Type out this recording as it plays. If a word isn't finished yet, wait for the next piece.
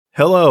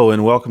Hello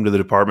and welcome to the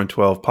Department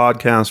 12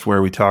 podcast where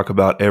we talk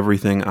about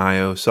everything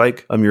IO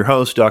Psych. I'm your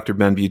host, Dr.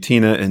 Ben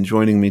Butina, and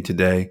joining me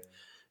today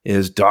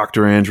is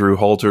Dr. Andrew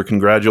Holter.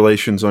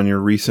 Congratulations on your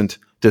recent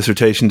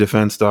dissertation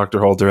defense,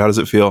 Dr. Holter. How does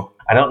it feel?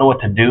 I don't know what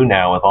to do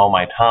now with all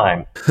my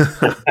time.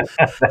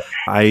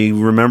 I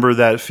remember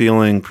that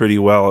feeling pretty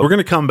well. We're going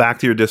to come back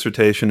to your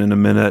dissertation in a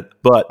minute,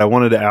 but I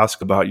wanted to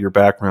ask about your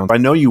background. I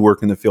know you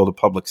work in the field of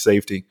public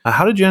safety.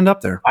 How did you end up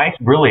there? I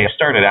really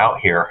started out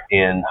here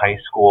in high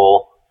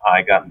school.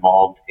 I got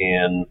involved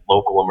in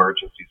local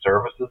emergency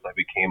services. I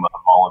became a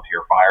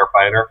volunteer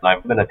firefighter, and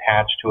I've been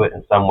attached to it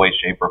in some way,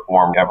 shape, or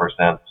form ever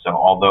since. So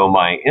although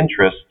my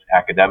interests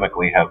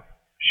academically have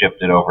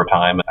shifted over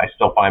time, I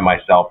still find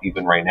myself,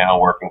 even right now,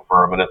 working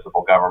for a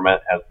municipal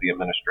government as the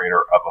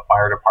administrator of a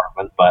fire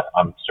department, but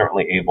I'm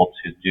certainly able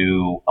to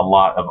do a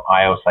lot of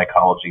IO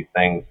psychology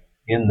things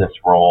in this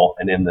role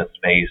and in this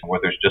space where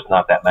there's just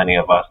not that many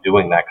of us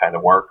doing that kind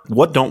of work.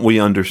 What don't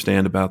we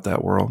understand about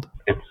that world?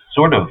 It's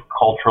sort of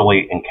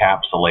culturally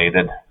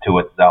encapsulated to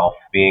itself.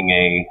 Being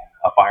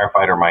a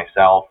firefighter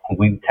myself,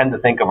 we tend to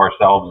think of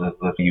ourselves as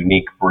this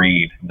unique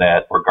breed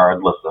that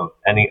regardless of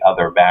any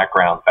other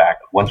background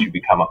fact, once you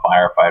become a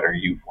firefighter,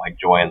 you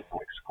join some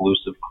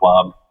exclusive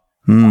club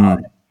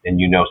and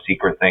you know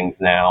secret things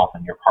now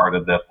and you're part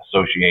of this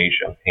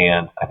association.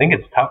 And I think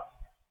it's tough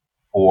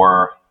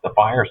for the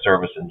fire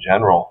service in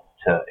general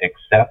to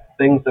accept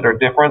things that are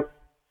different.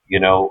 You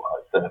know,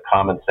 the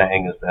common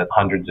saying is that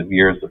hundreds of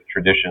years of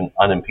tradition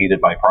unimpeded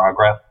by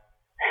progress.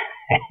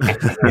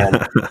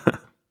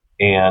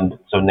 and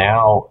so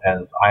now as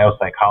IO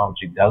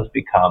psychology does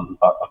become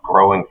a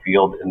growing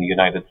field in the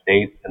United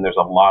States, and there's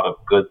a lot of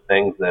good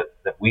things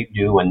that we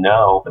do and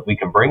know that we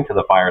can bring to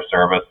the fire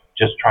service,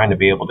 just trying to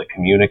be able to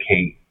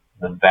communicate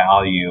the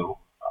value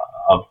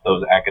of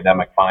those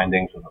academic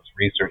findings and those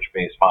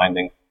research-based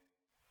findings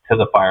to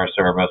the fire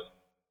service,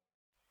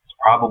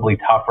 probably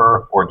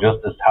tougher or just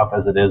as tough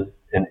as it is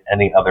in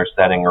any other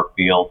setting or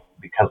field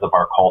because of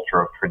our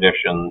culture of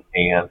tradition,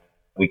 and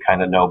we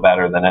kind of know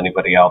better than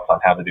anybody else on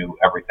how to do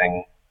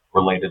everything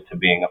related to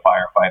being a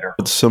firefighter.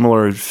 It's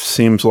similar, it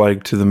seems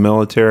like, to the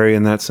military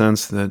in that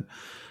sense, that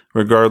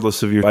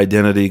regardless of your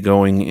identity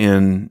going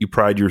in, you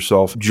pride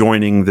yourself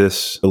joining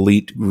this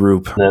elite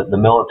group. The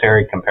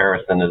military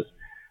comparison is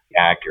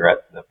accurate.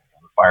 The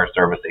fire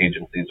service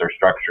agencies are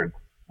structured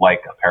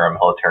like a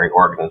paramilitary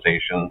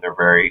organization. They're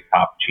very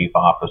top chief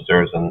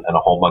officers and a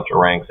whole bunch of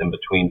ranks in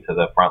between to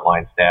the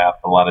frontline staff,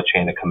 a lot of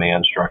chain of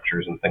command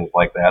structures and things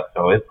like that.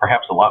 So it's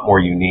perhaps a lot more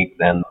unique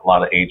than a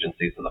lot of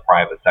agencies in the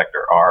private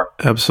sector are.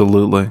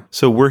 Absolutely.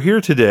 So we're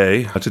here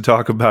today to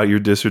talk about your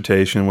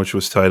dissertation, which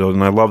was titled,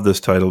 and I love this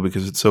title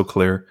because it's so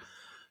clear,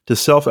 "Does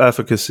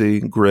Self-Efficacy,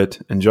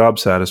 Grit, and Job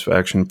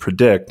Satisfaction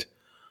Predict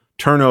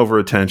Turnover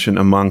Attention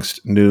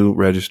Amongst New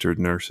Registered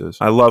Nurses?"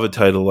 I love a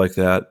title like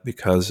that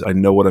because I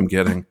know what I'm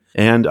getting.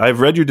 And I've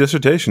read your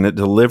dissertation. It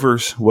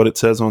delivers what it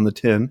says on the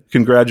tin.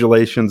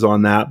 Congratulations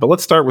on that. But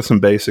let's start with some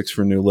basics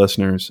for new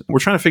listeners. We're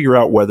trying to figure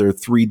out whether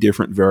 3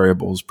 different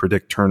variables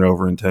predict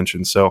turnover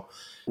intention. So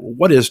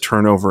what is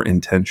turnover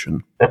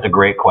intention? That's a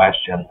great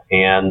question.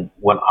 And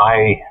when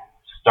I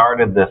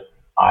started this,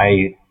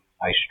 I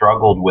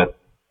struggled with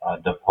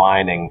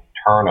defining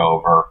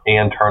turnover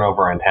and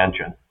turnover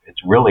intention. It's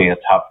really a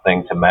tough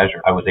thing to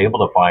measure. I was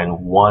able to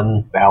find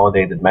one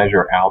validated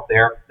measure out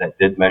there that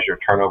did measure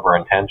turnover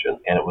intention,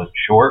 and it was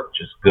short,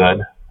 which is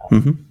good.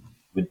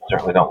 We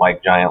certainly don't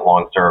like giant,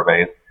 long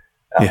surveys.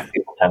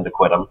 People tend to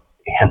quit them.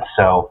 And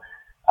so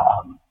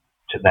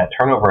that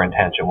turnover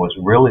intention was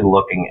really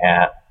looking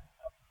at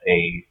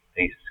a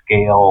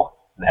scale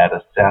that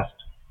assessed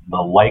the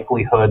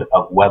likelihood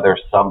of whether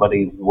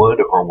somebody would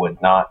or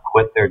would not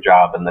quit their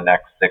job in the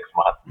next 6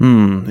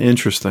 months.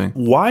 Interesting.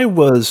 Why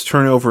was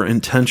turnover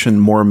intention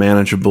more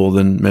manageable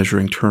than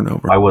measuring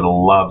turnover? I would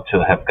love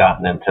to have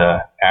gotten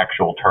into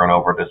actual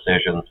turnover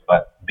decisions,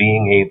 but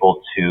being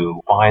able to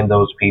find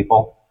those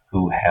people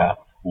who have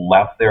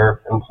left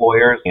their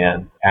employers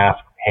and ask,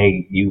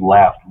 hey, you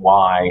left,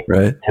 why?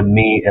 Right. To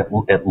me,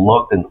 it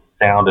looked and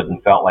sounded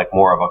and felt like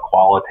more of a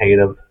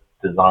qualitative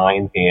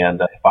design, and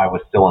if I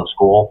was still in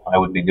school, I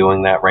would be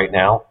doing that right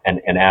now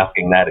and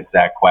asking that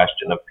exact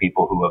question of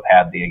people who have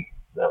had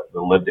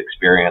the lived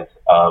experience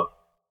of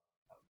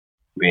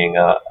being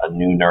a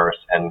new nurse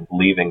and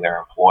leaving their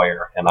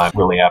employer. And I'm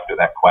really after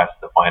that quest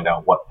to find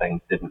out what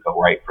things didn't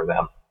go right for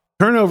them.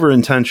 Turnover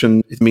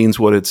intention, it means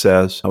what it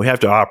says. We have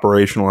to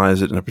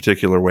operationalize it in a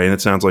particular way. And it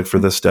sounds like for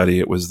this study,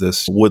 it was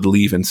this would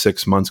leave in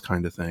 6 months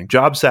kind of thing.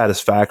 Job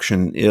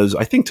satisfaction is,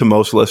 I think to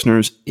most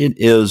listeners, it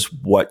is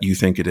what you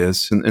think it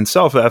is. And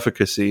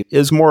self-efficacy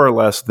is more or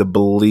less the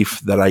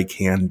belief that I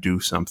can do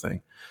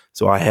something.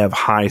 So I have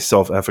high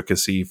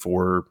self-efficacy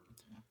for,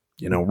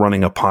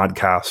 running a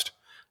podcast,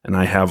 and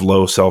I have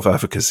low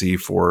self-efficacy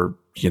for,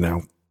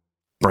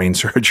 brain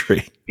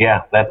surgery.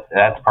 Yeah,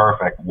 that's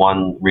perfect.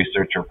 One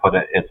researcher put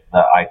it, it's the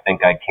I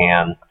think I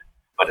can,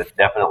 but it's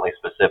definitely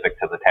specific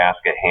to the task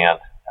at hand,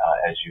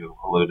 as you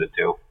alluded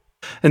to.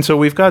 And so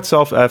we've got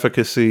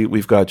self-efficacy,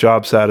 we've got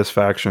job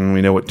satisfaction,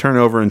 we know what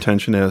turnover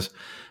intention is.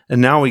 And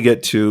now we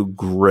get to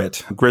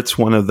grit. Grit's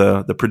one of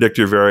the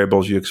predictor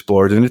variables you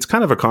explored, and it's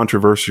kind of a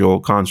controversial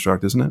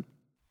construct, isn't it?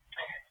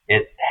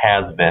 It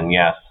has been,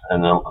 yes,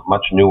 and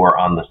much newer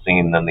on the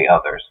scene than the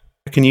others.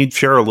 Can you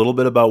share a little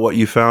bit about what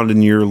you found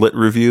in your lit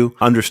review?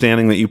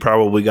 Understanding that you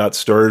probably got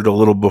started a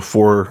little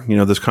before,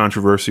 this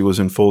controversy was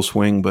in full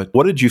swing, but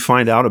what did you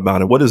find out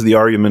about it? What is the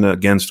argument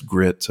against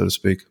grit, so to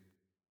speak?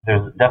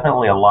 There's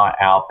definitely a lot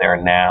out there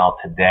now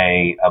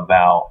today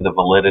about the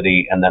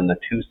validity and then the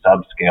two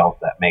subscales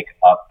that make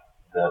up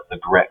the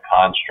grit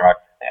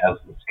construct as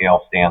the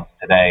scale stands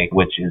today,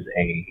 which is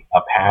a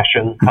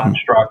passion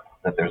construct,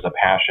 that there's a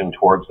passion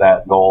towards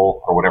that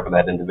goal or whatever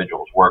that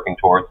individual is working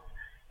towards.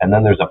 And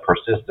then there's a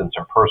persistence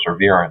or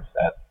perseverance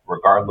that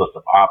regardless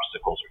of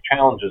obstacles or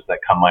challenges that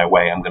come my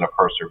way, I'm going to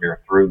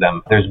persevere through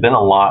them. There's been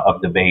a lot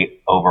of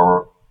debate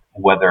over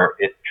whether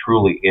it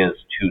truly is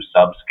two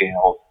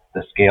subscales.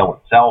 The scale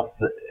itself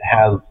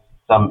has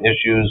some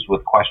issues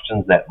with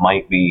questions that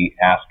might be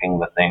asking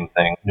the same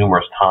thing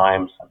numerous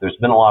times. There's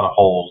been a lot of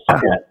holes in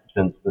it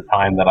since the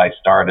time that I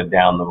started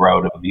down the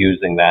road of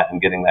using that and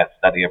getting that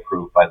study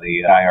approved by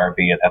the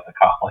IRB at the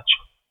college.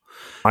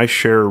 I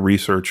share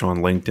research on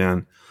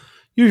LinkedIn,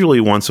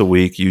 usually once a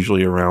week,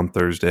 usually around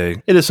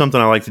Thursday. It is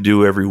something I like to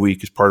do every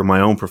week as part of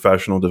my own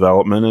professional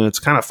development, and it's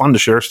kind of fun to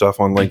share stuff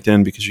on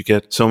LinkedIn because you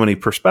get so many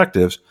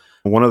perspectives.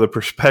 One of the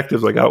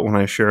perspectives I got when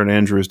I shared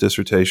Andrew's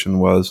dissertation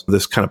was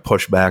this kind of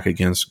pushback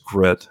against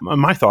grit.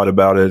 My thought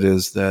about it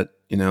is that,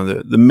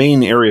 the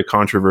main area of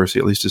controversy,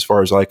 at least as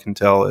far as I can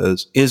tell,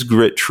 is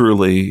grit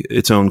truly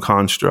its own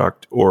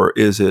construct, or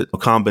is it a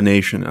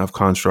combination of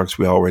constructs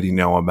we already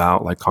know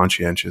about, like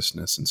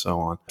conscientiousness and so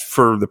on?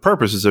 For the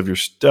purposes of your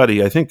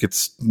study, I think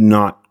it's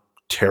not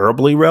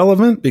terribly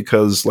relevant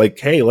because,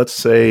 hey, let's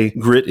say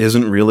grit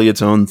isn't really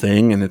its own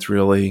thing and it's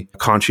really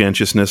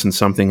conscientiousness and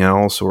something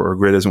else, or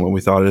grit isn't what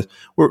we thought it is.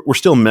 We're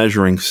still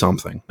measuring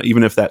something,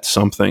 even if that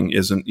something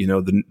isn't,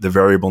 the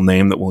variable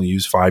name that we'll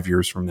use 5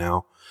 years from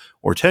now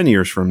or 10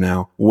 years from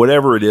now.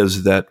 Whatever it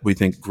is that we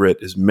think grit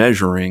is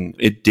measuring,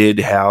 it did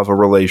have a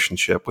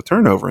relationship with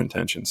turnover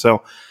intention.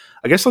 So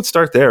I guess let's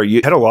start there. You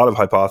had a lot of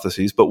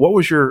hypotheses, but what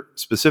was your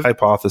specific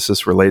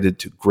hypothesis related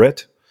to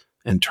grit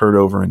and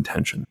turnover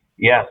intention?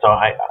 Yeah, so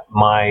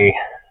my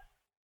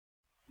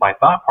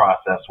thought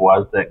process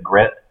was that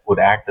grit would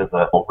act as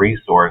a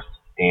resource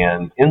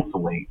and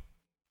insulate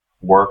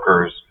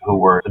workers who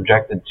were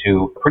subjected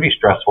to pretty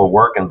stressful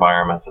work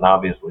environments, and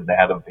obviously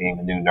that of being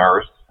a new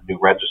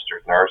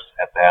registered nurse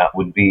at that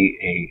would be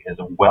a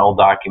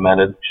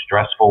well-documented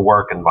stressful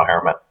work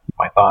environment.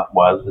 My thought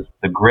was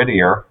the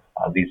grittier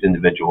these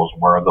individuals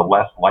were, the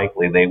less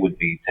likely they would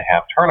be to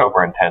have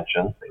turnover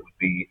intentions. They would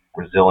be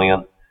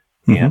resilient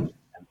and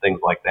things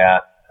like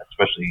that.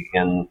 Especially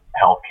in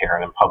healthcare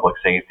and in public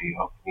safety,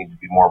 you need to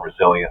be more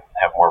resilient and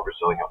have more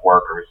resilient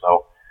workers.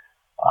 So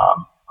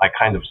I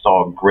kind of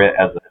saw grit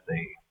as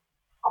a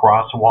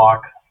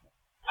crosswalk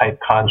type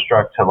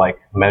construct to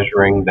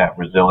measuring that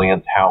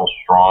resilience, how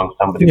strong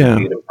somebody would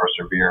be to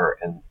persevere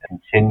and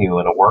continue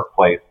in a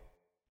workplace.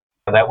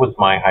 That was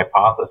my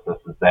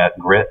hypothesis, is that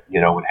grit,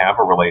 would have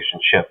a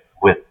relationship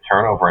with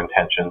turnover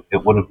intention.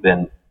 It would have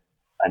been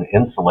an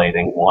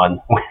insulating one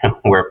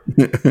where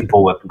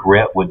people with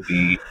grit would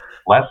be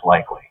less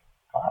likely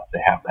to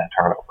have that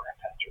turnover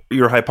intention.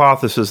 Your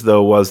hypothesis,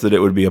 though, was that it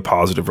would be a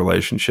positive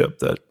relationship,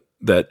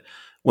 that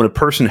when a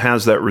person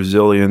has that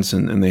resilience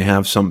and they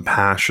have some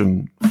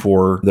passion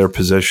for their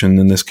position,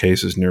 in this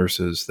case as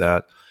nurses,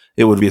 that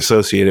it would be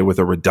associated with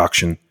a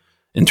reduction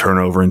in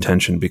turnover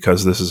intention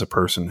because this is a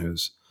person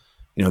who's,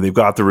 they've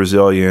got the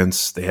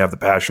resilience, they have the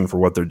passion for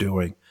what they're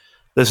doing.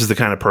 This is the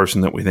kind of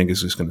person that we think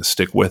is just going to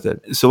stick with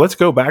it. So let's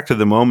go back to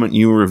the moment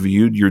you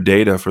reviewed your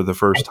data for the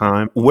first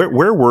time.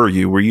 Where were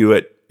you? Were you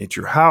at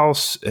your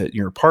house, at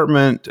your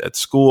apartment, at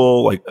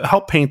school?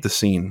 Help paint the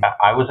scene.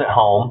 I was at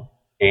home,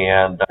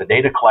 and the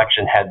data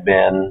collection had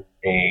been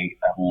a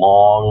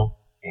long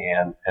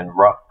and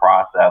rough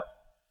process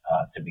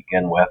to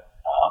begin with.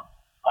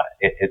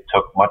 It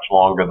took much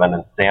longer than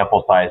a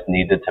sample size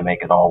needed to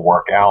make it all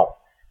work out.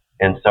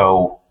 And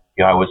so,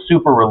 I was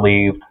super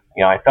relieved.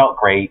 I felt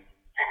great.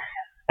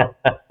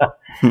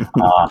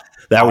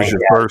 That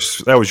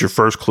was your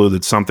first clue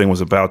that something was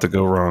about to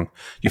go wrong.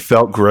 You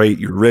felt great.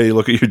 You're ready to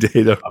look at your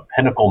data. A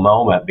pinnacle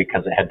moment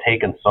because it had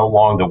taken so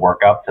long to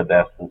work up to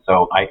this. And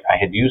so I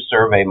had used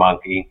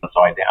SurveyMonkey.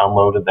 So I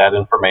downloaded that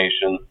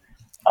information.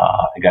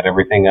 I got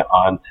everything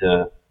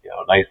onto,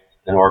 nice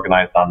and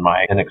organized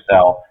in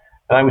Excel.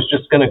 And I was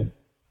just going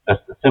to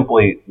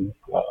simply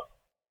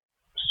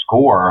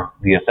score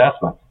the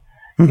assessments.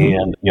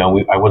 And,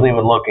 I wasn't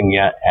even looking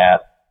yet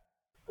at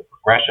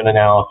regression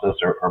analysis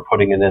or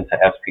putting it into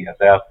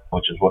SPSS,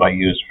 which is what I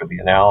use for the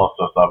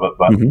analysis of it,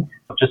 but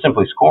just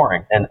simply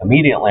scoring. And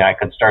immediately I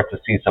could start to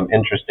see some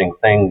interesting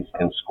things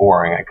in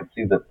scoring. I could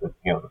see that the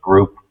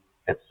group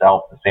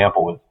itself, the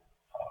sample, was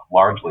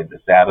largely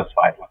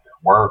dissatisfied with their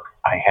work.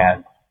 I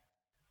had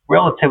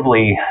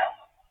relatively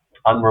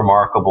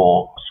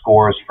unremarkable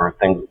scores for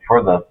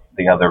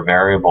the other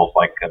variables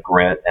like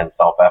grit and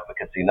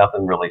self-efficacy.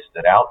 Nothing really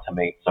stood out to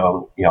me.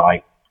 So,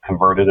 I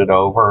converted it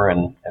over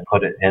and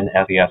put it in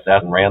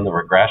SPSS and ran the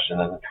regression.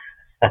 And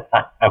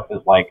I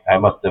was like, I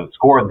must have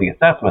scored the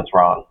assessments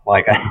wrong.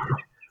 Like,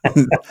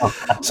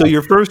 So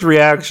your first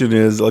reaction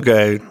is,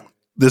 okay,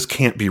 this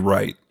can't be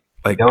right.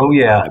 Like, oh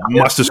yeah,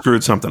 must have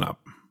screwed something up.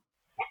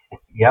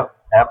 Yep,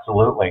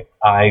 absolutely.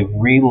 I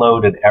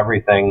reloaded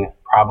everything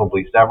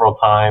probably several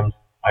times.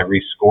 I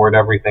rescored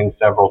everything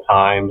several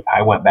times.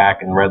 I went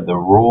back and read the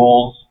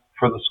rules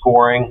for the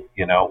scoring.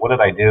 What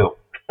did I do?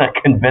 I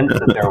convinced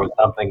that there was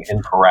something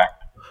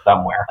incorrect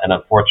somewhere. And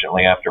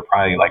unfortunately, after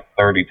probably like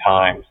 30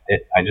 times,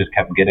 I just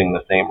kept getting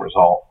the same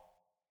result.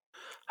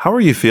 How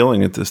are you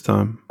feeling at this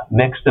time?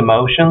 Mixed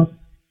emotions.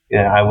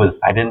 Yeah,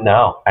 I didn't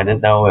know. I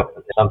didn't know if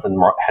something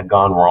had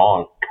gone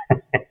wrong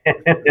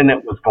and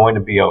it was going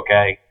to be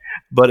okay.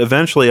 But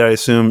eventually, I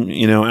assume,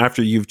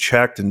 after you've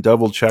checked and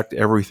double checked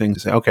everything, to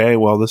say, okay,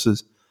 well, this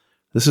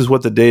is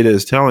what the data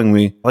is telling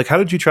me. Like, how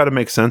did you try to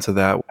make sense of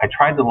that? I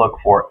tried to look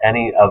for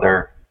any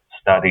other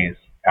studies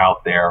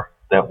out there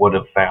that would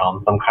have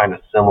found some kind of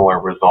similar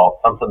result,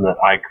 something that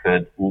I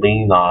could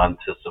lean on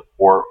to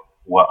support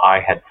what I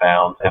had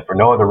found, and for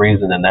no other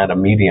reason in that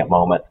immediate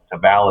moment to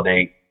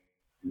validate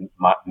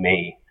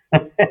me.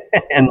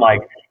 And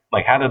like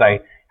how did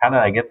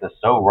I get this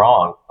so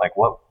wrong? Like,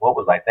 what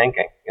was I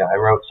thinking? I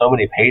wrote so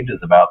many pages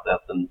about this,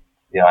 and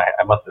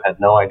I must have had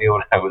no idea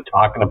what I was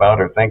talking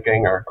about or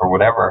thinking or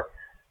whatever.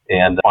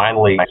 And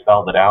finally, I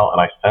spelled it out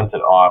and I sent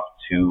it off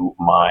to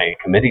my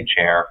committee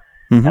chair.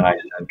 Mm-hmm. And I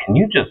said, can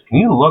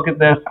you look at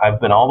this? I've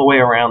been all the way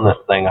around this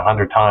thing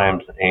 100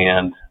 times,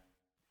 and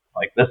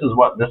like, this is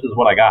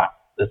what I got.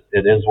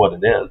 It is what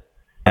it is.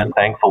 And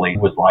thankfully,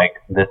 it was like,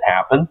 this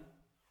happened.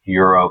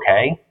 You're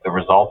okay. The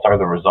results are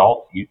the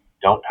results. You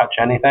don't touch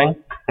anything.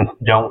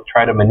 Don't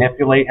try to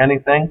manipulate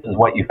anything. This is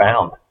what you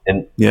found.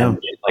 And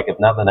it's like, if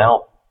nothing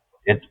else,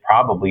 it's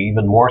probably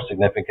even more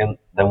significant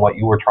than what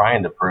you were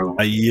trying to prove.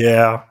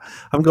 Yeah.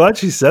 I'm glad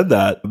she said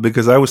that,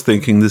 because I was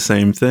thinking the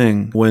same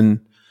thing.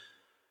 When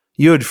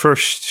you had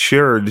first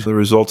shared the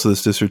results of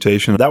this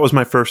dissertation, that was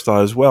my first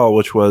thought as well,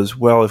 which was,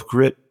 well, if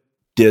grit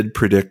did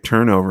predict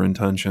turnover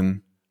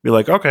intention, be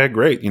like, okay,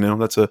 great.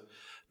 That's a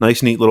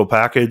nice, neat little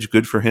package.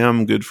 Good for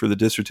him. Good for the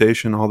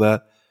dissertation, all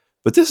that.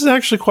 But this is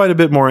actually quite a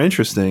bit more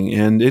interesting.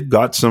 And it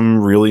got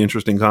some really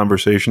interesting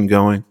conversation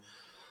going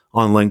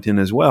on LinkedIn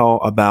as well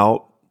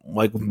about,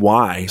 like,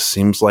 why.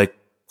 Seems like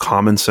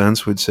common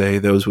sense would say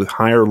those with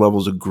higher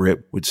levels of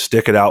grit would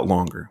stick it out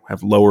longer,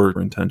 have lower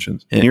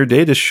intentions. And your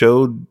data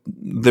showed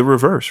the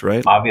reverse,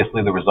 right?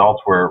 Obviously, the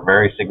results were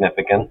very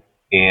significant.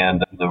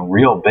 And the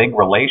real big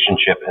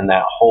relationship in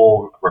that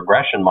whole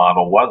regression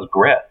model was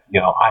grit.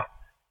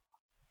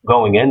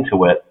 Going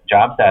into it,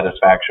 job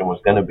satisfaction was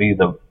going to be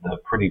the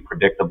pretty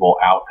predictable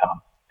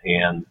outcome,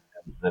 and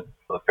the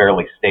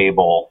fairly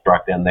stable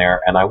struct in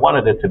there. And I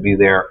wanted it to be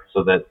there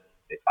so that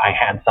I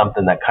had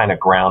something that kind of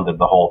grounded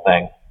the whole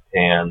thing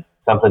and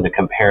something to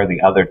compare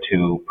the other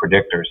two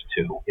predictors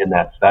to in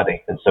that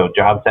study. And so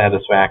job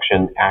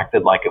satisfaction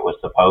acted like it was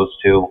supposed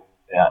to.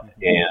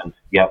 And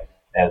yep,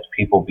 as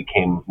people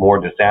became more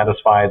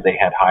dissatisfied, they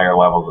had higher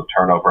levels of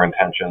turnover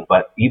intention.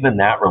 But even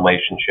that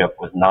relationship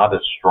was not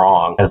as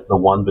strong as the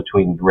one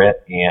between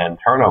grit and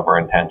turnover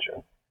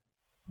intention.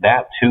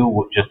 That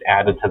too just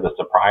added to the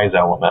surprise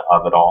element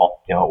of it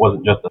all. It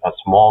wasn't just a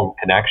small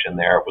connection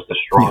there. It was as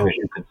strong as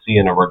you could see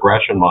in a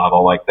regression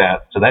model like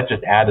that. So that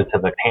just added to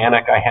the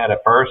panic I had at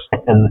first,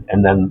 and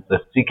then the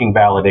seeking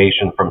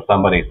validation from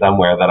somebody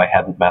somewhere that I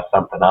hadn't messed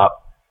something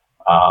up.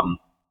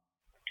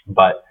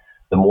 But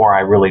the more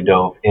I really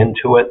dove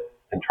into it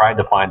and tried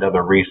to find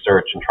other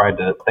research and tried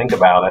to think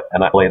about it,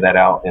 and I lay that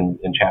out in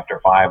chapter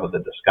 5 of the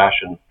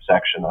discussion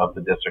section of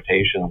the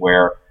dissertation,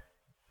 where,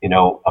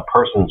 a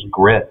person's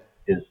grit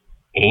is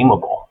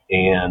aimable,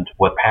 and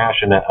what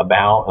passionate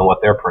about and what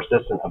they're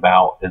persistent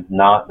about is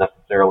not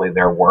necessarily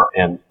their work.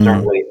 And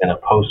certainly in a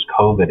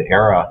post-COVID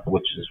era,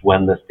 which is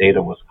when this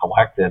data was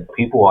collected,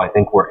 people, I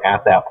think, were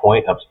at that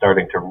point of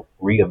starting to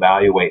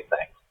reevaluate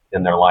things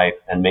in their life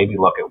and maybe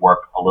look at work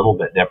a little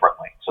bit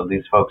differently. So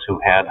these folks who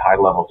had high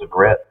levels of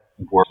grit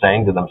were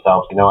saying to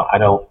themselves,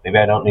 maybe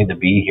I don't need to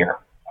be here,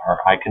 or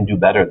I can do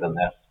better than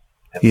this.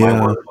 If my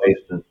workplace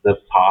is this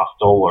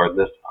hostile or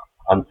this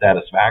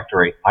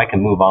unsatisfactory, I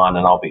can move on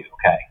and I'll be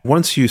okay.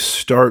 Once you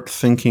start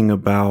thinking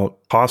about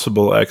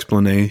possible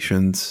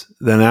explanations,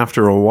 then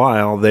after a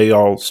while, they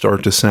all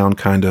start to sound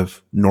kind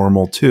of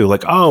normal too.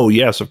 Like, oh,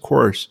 yes, of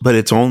course. But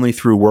it's only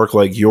through work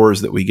like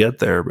yours that we get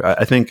there.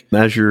 I think,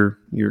 as your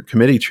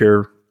committee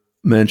chair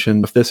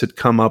mentioned, if this had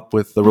come up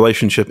with the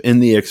relationship in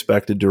the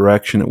expected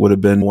direction, it would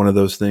have been one of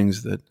those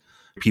things that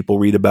people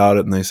read about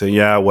it and they say,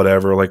 yeah,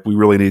 whatever. Like, we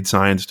really need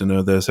science to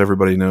know this.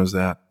 Everybody knows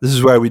that. This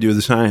is why we do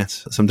the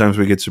science. Sometimes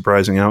we get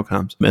surprising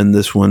outcomes. And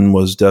this one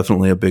was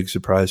definitely a big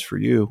surprise for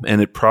you.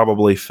 And it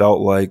probably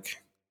felt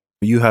like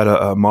you had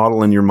a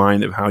model in your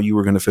mind of how you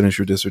were going to finish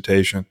your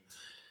dissertation.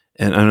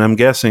 And I'm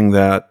guessing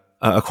that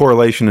a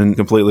correlation in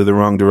completely the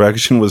wrong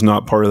direction was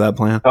not part of that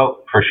plan.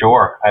 Oh, for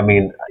sure. I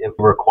mean, it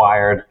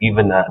required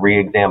even a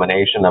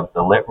re-examination of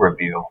the lit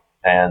review.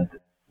 And,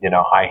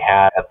 I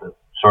had at the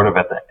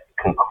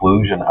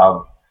conclusion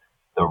of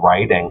the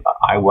writing,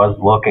 I was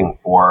looking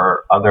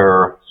for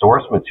other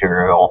source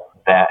material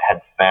that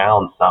had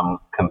found some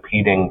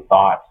competing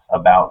thoughts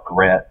about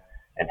grit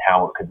and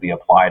how it could be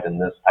applied in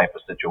this type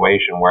of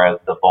situation, whereas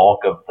the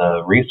bulk of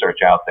the research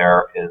out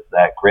there is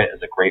that grit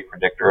is a great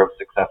predictor of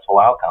successful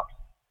outcomes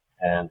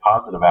and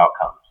positive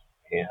outcomes.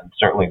 And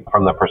certainly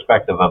from the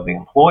perspective of the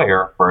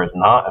employer, where it's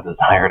not a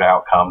desired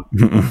outcome,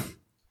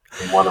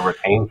 they want to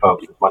retain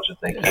folks as much as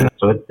they can.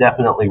 So it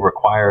definitely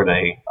required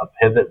a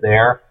pivot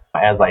there.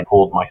 As I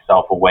pulled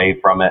myself away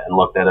from it and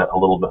looked at it a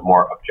little bit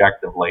more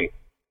objectively,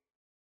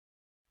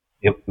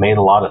 it made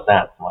a lot of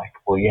sense. Like,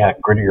 well, yeah,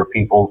 grittier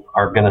people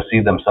are going to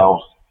see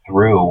themselves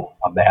through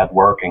a bad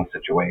working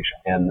situation,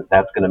 and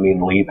that's going to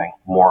mean leaving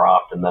more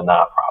often than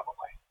not,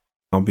 probably.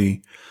 I'll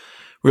be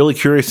really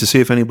curious to see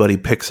if anybody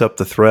picks up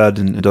the thread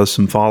and does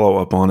some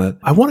follow-up on it.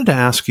 I wanted to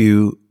ask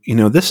you,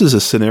 this is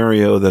a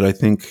scenario that I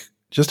think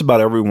just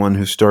about everyone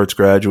who starts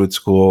graduate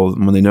school,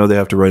 when they know they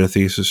have to write a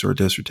thesis or a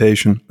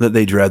dissertation, that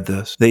they dread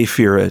this. They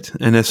fear it.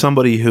 And as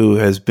somebody who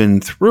has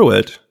been through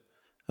it,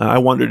 I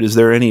wondered, is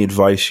there any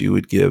advice you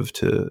would give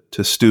to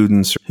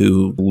students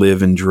who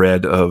live in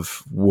dread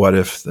of what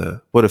if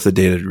the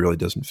data really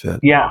doesn't fit?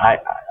 Yeah,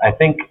 I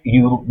think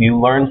you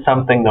learn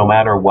something no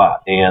matter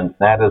what, and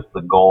that is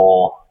the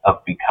goal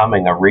of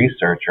becoming a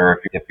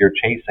researcher. If you're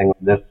chasing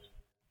this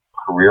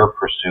career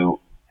pursuit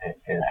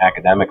in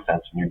academic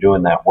sense and you're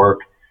doing that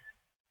work,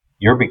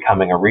 you're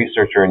becoming a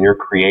researcher and you're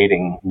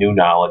creating new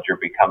knowledge. You're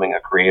becoming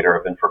a creator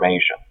of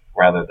information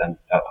rather than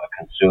a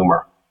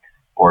consumer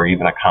or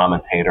even a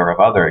commentator of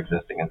other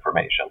existing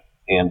information.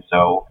 And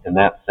so in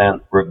that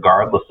sense,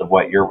 regardless of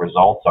what your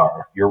results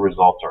are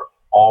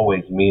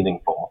always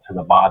meaningful to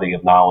the body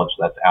of knowledge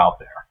that's out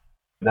there.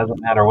 It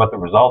doesn't matter what the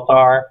results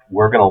are,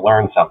 we're going to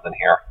learn something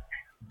here.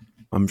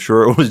 I'm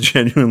sure it was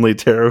genuinely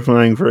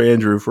terrifying for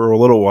Andrew for a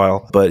little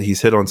while, but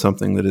he's hit on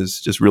something that is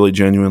just really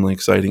genuinely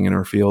exciting in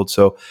our field.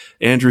 So,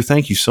 Andrew,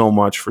 thank you so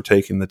much for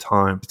taking the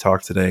time to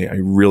talk today. I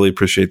really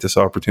appreciate this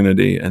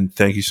opportunity, and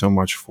thank you so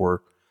much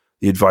for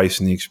the advice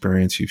and the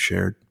experience you've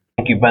shared.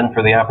 Thank you, Ben,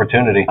 for the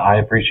opportunity. I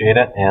appreciate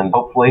it, and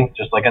hopefully,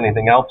 just like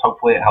anything else,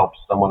 hopefully it helps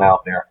someone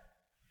out there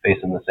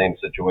facing the same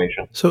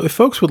situation. So if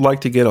folks would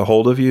like to get a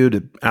hold of you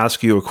to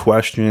ask you a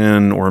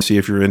question or see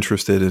if you're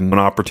interested in an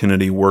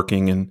opportunity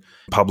working in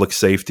public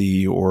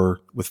safety or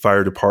with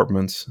fire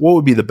departments, what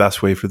would be the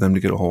best way for them to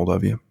get a hold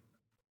of you?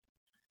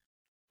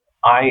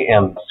 I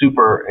am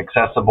super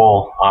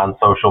accessible on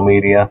social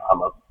media.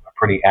 I'm a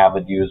pretty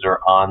avid user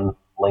on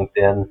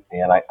LinkedIn,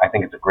 and I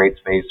think it's a great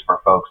space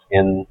for folks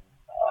in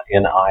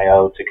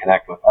IO to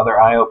connect with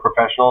other IO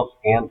professionals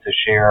and to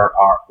share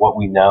what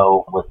we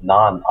know with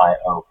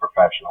non-IO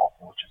professionals,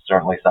 which is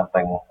certainly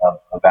something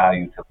of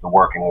value to the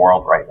working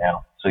world right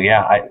now. So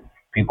yeah,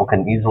 people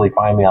can easily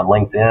find me on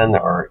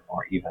LinkedIn or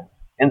even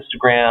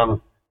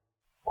Instagram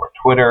or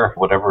Twitter,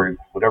 whatever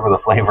the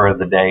flavor of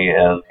the day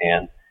is,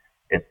 and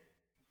it's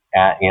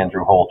at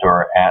Andrew Holter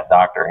or at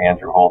Dr.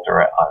 Andrew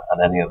Holter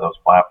on any of those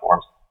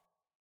platforms.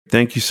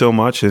 Thank you so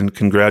much, and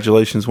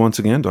congratulations once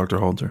again, Dr.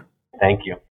 Holter. Thank you.